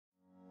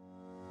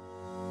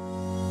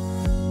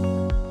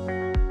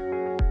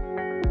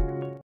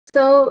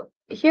So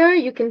here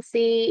you can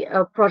see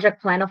a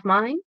project plan of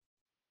mine.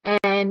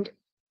 And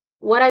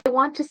what I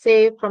want to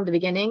say from the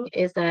beginning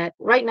is that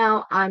right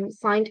now I'm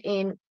signed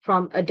in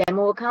from a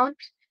demo account.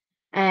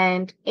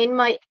 And in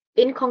my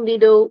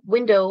incognito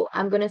window,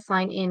 I'm going to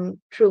sign in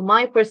through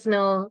my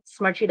personal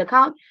Smartsheet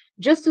account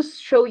just to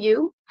show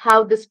you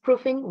how this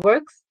proofing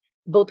works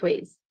both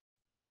ways.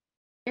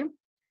 Okay?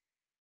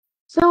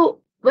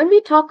 So when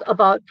we talk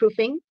about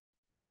proofing,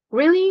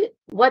 really,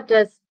 what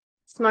does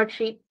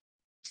Smartsheet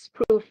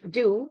Proof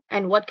do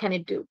and what can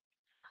it do?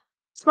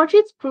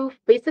 Smartsheet Proof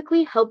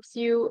basically helps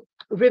you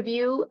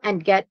review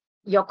and get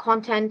your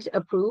content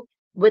approved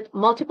with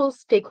multiple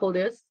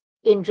stakeholders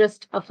in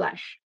just a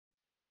flash.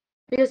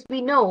 Because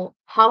we know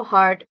how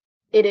hard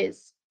it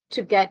is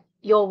to get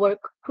your work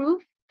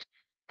approved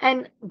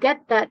and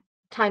get that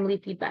timely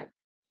feedback.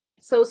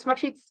 So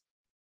Smartsheet's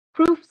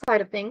Proof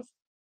side of things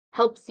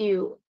helps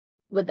you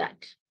with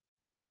that.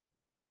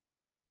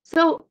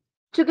 So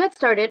to get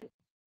started,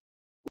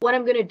 what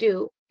I'm going to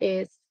do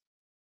is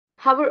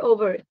hover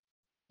over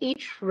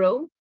each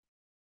row,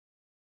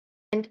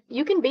 and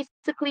you can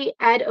basically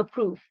add a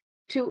proof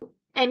to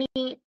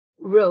any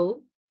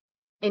row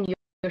in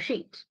your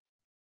sheet.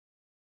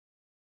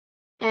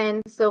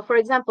 And so, for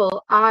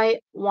example, I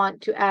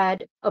want to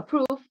add a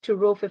proof to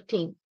row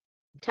 15.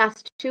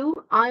 Task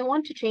 2, I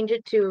want to change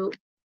it to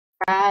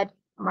add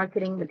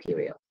marketing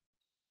material.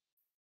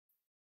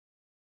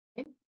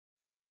 Okay.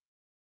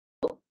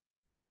 So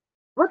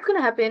what's going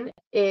to happen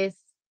is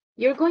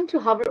you're going to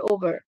hover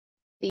over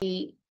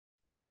the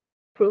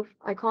proof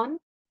icon,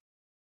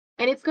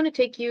 and it's going to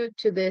take you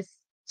to this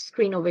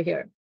screen over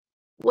here.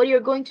 What you're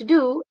going to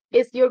do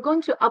is you're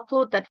going to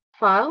upload that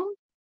file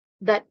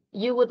that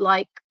you would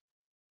like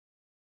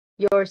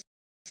your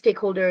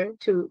stakeholder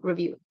to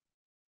review.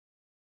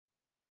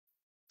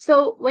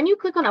 So when you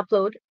click on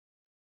upload,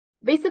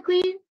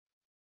 basically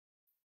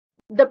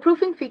the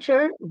proofing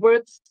feature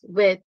works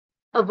with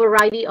a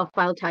variety of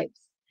file types.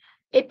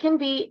 It can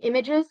be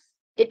images,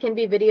 it can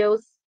be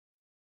videos,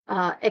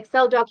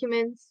 Excel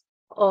documents,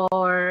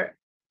 or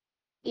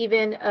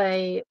even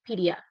a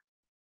PDF.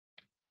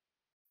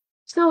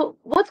 So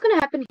what's going to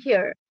happen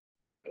here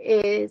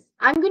is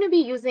I'm going to be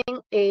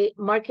using a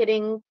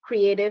marketing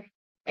creative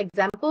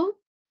example,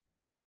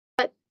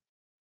 but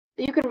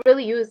you can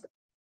really use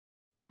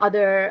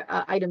other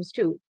items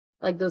too,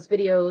 like those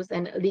videos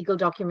and legal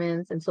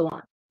documents and so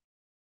on.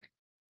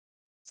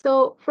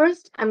 So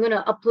first, I'm going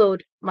to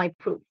upload my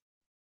proof.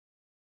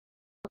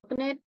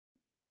 Open it,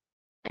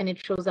 and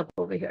it shows up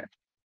over here.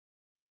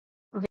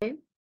 Okay.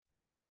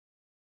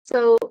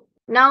 So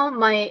now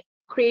my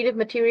creative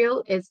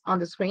material is on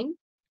the screen.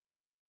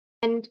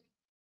 And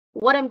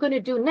what I'm going to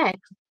do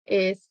next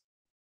is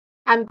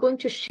I'm going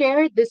to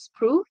share this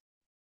proof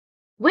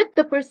with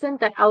the person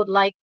that I would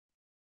like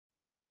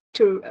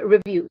to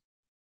review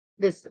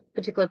this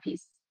particular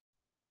piece.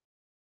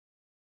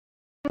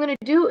 What I'm going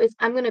to do is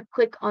I'm going to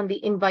click on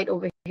the invite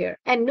over here,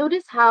 and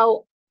notice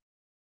how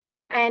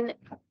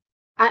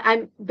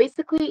I'm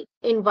basically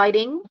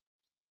inviting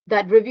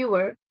that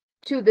reviewer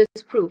to this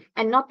proof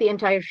and not the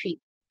entire sheet.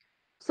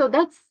 So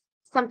that's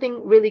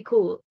something really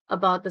cool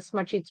about the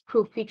Smartsheet's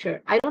proof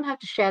feature. I don't have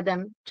to share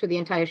them to the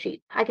entire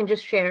sheet. I can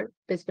just share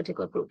this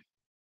particular proof.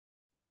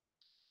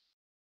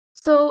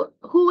 So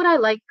who would I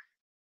like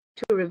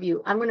to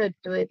review? I'm going to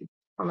do it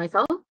for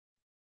myself.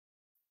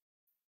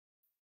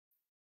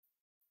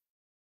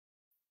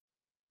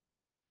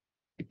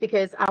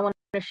 Because I want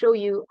to show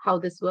you how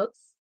this works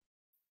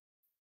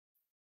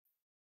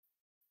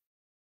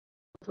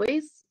both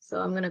ways. So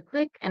I'm going to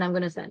click and I'm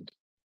going to send.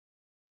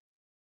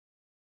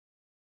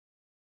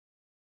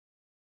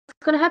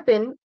 What's going to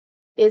happen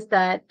is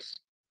that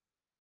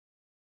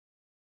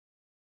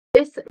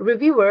this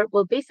reviewer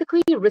will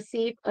basically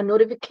receive a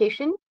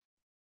notification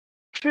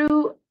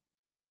through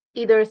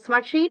either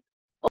Smartsheet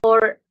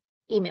or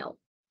email.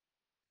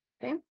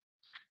 Okay.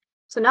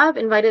 So now I've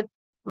invited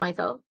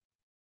myself,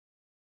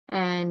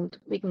 and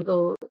we can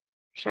go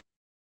check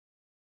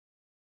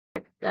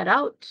that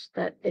out,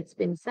 that it's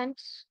been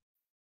sent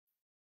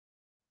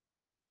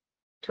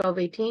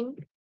 12/18.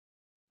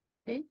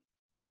 Okay.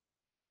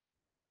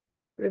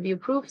 Review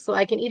proof. So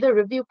I can either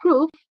review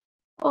proof,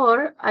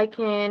 or I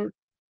can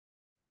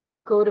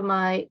go to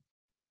my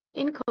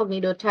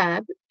incognito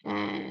tab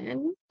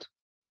and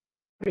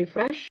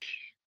refresh.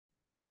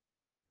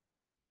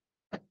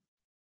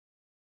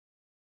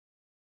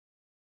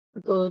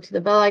 Go to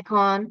the bell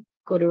icon,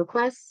 go to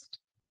request,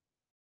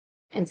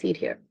 and see it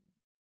here.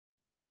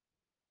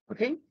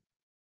 Okay.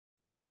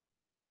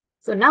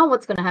 So now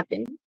what's going to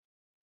happen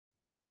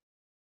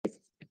is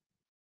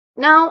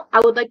now I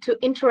would like to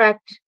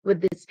interact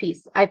with this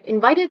piece. I've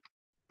invited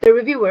the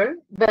reviewer,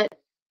 but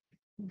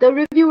the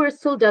reviewer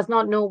still does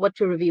not know what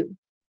to review.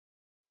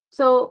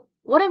 So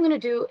what I'm going to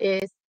do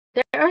is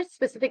there are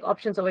specific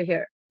options over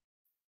here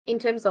in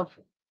terms of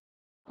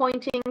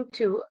pointing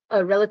to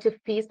a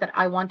relative piece that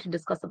I want to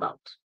discuss about.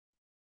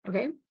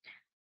 Okay.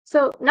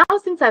 So now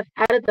since I've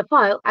added the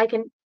file, I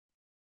can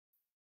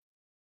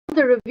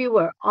the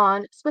reviewer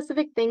on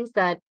specific things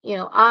that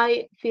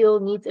I feel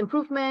needs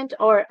improvement,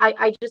 or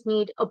I just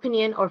need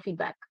opinion or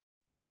feedback.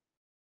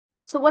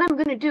 So what I'm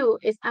going to do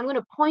is I'm going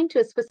to point to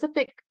a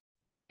specific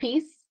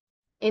piece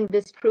in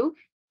this proof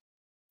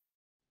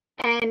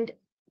and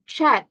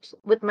chat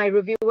with my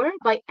reviewer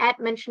by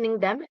mentioning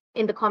them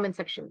in the comment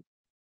section.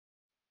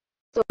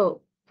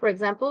 So for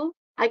example,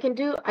 I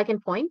can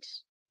point.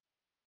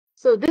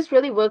 So this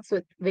really works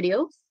with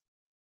videos.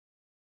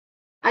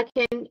 I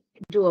can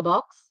do a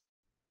box,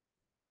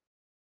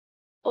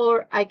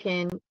 or I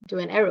can do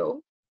an arrow.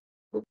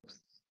 Oops.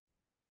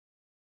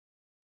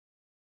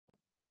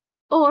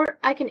 Or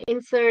I can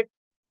insert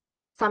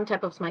some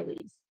type of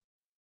smileys,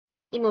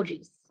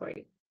 emojis,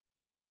 sorry.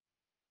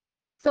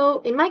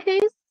 So in my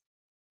case,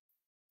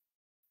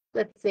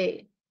 let's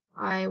say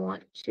I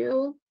want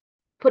to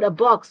put a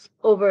box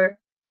over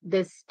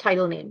this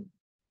title name.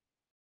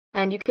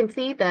 And you can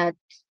see that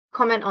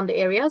comment on the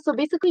area. So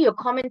basically you're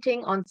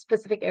commenting on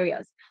specific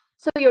areas.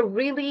 So you're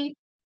really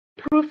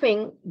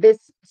proofing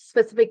this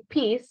specific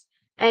piece,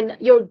 and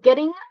you're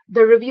getting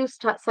the review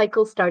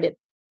cycle started.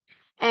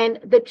 And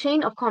the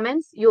chain of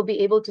comments you'll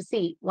be able to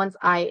see once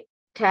I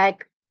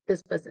tag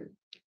this person,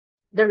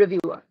 the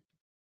reviewer.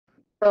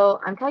 So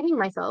I'm tagging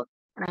myself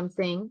and I'm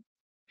saying,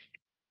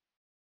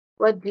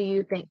 what do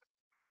you think?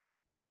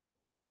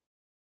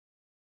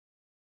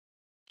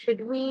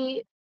 Should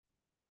we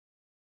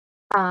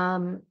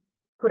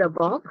put a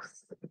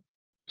box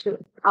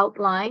to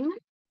outline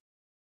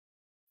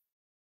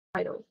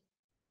title?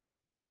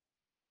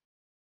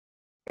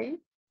 Okay.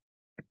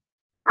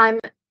 I'm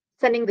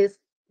sending this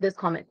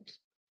comment.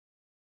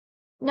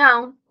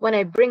 Now, when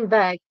I bring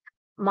back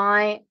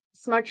my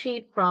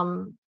Smartsheet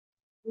from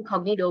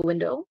incognito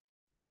window,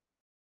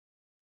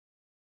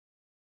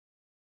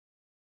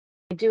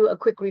 I do a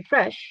quick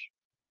refresh,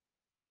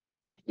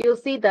 you'll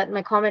see that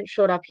my comment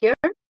showed up here.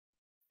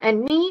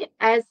 And me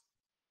as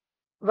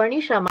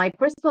Varnisha, my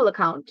personal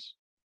account,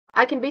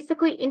 I can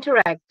basically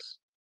interact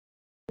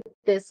with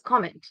this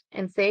comment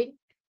and say,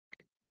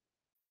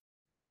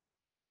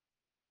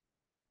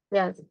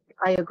 yes,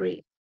 I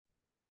agree.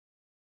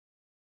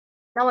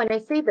 Now, when I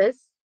say this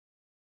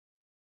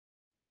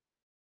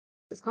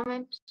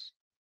comment,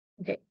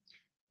 okay,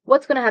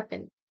 what's going to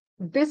happen?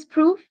 This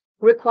proof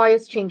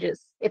requires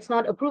changes. It's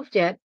not approved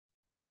yet.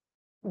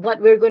 What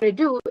we're going to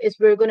do is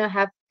we're going to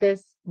have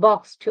this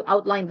box to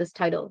outline this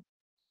title.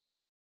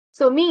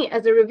 So me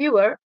as a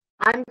reviewer,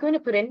 I'm going to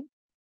put in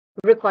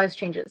requires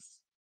changes.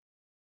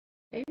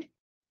 Okay.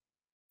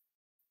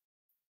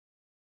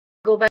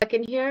 Go back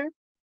in here.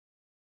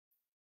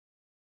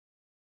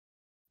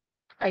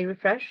 I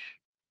refresh.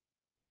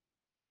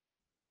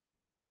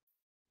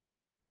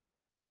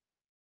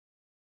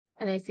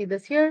 And I see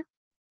this here.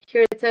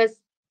 Here it says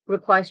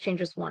requires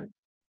changes 1.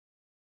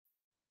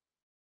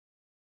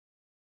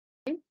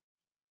 Okay.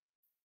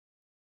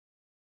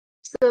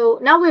 So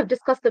now we've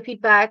discussed the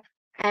feedback,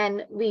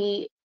 and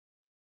we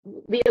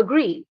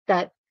agree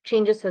that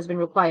changes has been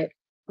required.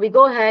 We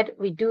go ahead,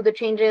 we do the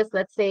changes,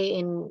 let's say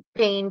in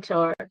Paint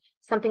or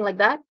something like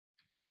that.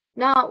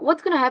 Now,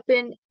 what's going to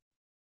happen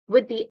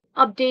with the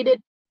updated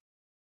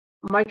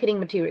marketing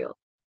material?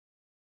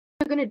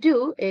 What we're going to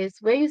do is,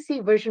 where you see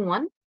version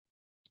 1,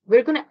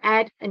 we're going to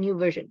add a new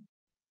version.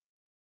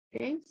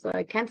 Okay, so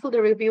I cancel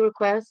the review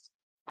request.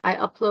 I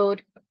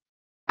upload.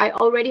 I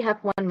already have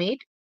one made.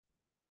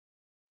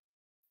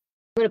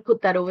 I'm going to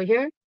put that over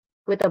here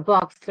with a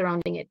box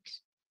surrounding it.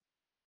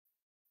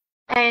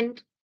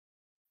 And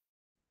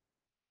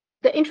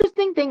the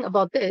interesting thing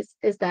about this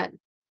is that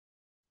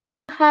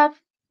you have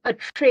a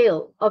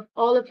trail of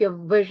all of your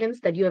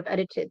versions that you have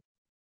edited.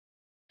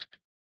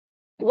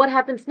 What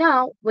happens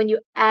now when you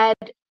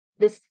add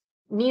this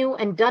new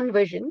and done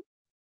version?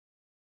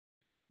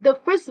 The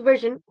first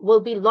version will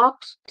be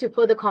locked to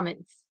further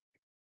comments.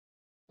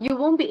 You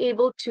won't be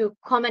able to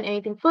comment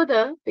anything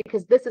further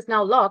because this is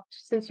now locked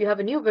since you have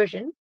a new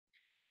version,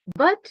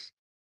 but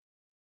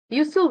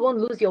you still won't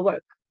lose your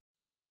work.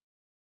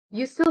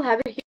 You still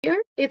have it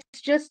here.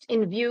 It's just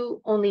in view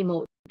only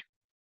mode.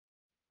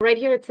 Right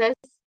here it says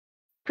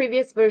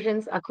previous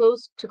versions are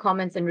closed to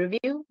comments and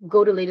review.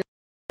 Go to latest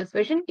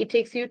version. It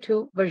takes you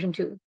to version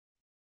 2.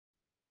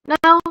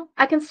 Now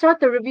I can start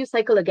the review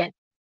cycle again.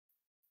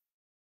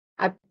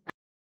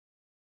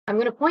 I'm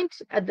going to point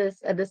at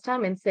this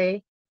time and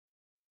say,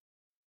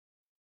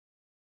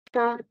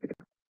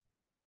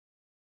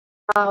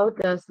 how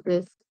does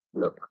this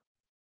look?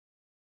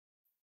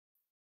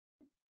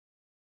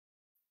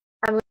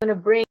 I'm going to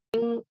bring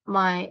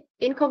my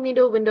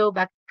incognito window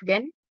back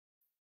again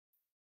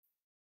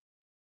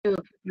to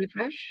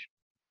refresh.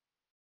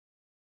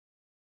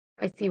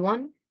 I see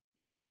one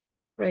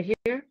right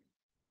here.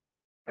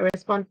 I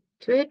respond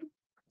to it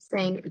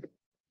saying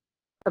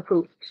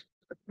approved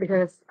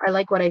because I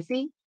like what I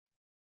see.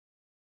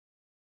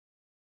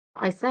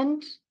 I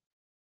send.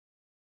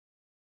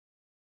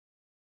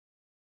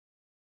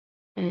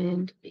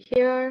 And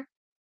here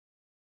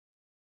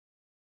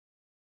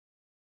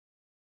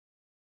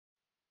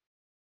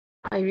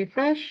I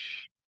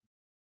refresh.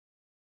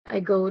 I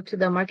go to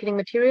the marketing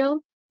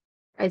material.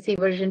 I see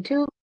version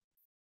 2,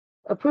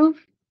 approve,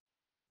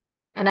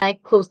 and I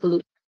close the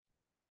loop.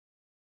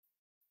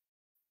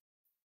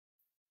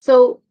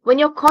 So when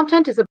your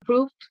content is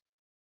approved,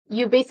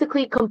 you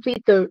basically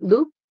complete the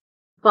loop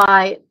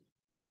by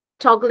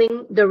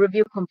toggling the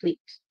review complete.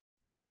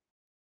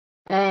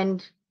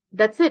 And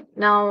that's it.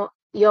 Now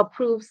your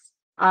proofs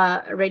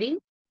are ready.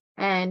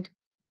 And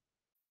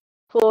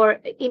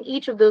in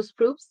each of those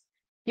proofs,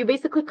 you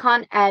basically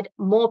can't add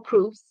more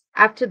proofs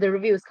after the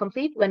review is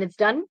complete. When it's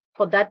done,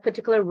 for that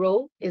particular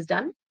row is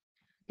done,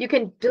 you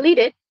can delete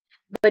it,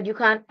 but you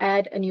can't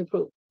add a new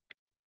proof.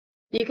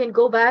 You can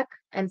go back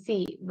and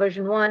see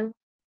version 1,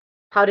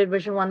 how did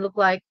version 1 look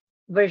like,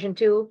 version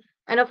 2,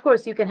 and of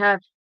course you can have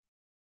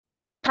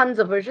tons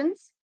of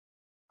versions,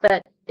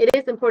 but it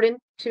is important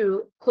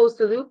to close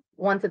the loop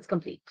once it's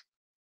complete.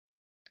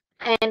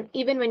 And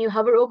even when you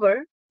hover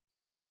over,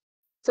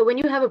 so when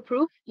you have a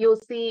proof, you'll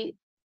see,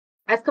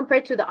 as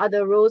compared to the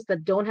other rows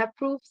that don't have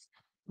proofs,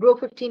 row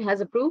 15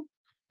 has a proof.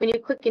 When you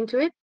click into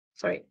it,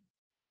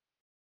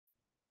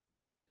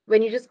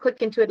 when you just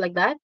click into it like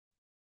that,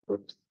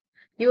 oops,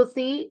 you'll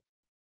see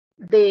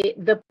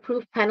the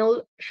proof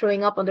panel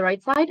showing up on the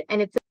right side,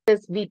 and it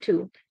says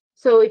V2.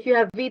 So if you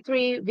have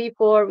V3,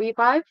 V4,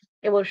 V5,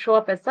 it will show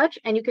up as such,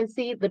 and you can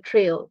see the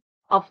trail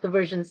of the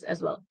versions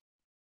as well.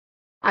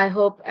 I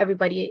hope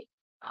everybody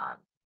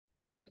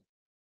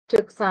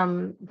took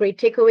some great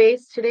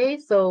takeaways today.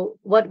 So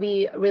what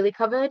we really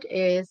covered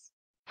is,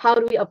 how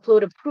do we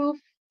upload a proof?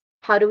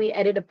 How do we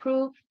edit a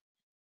proof?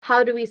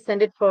 How do we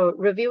send it for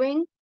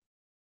reviewing?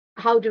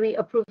 How do we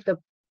approve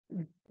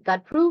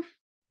that proof?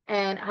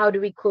 And how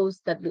do we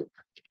close that loop?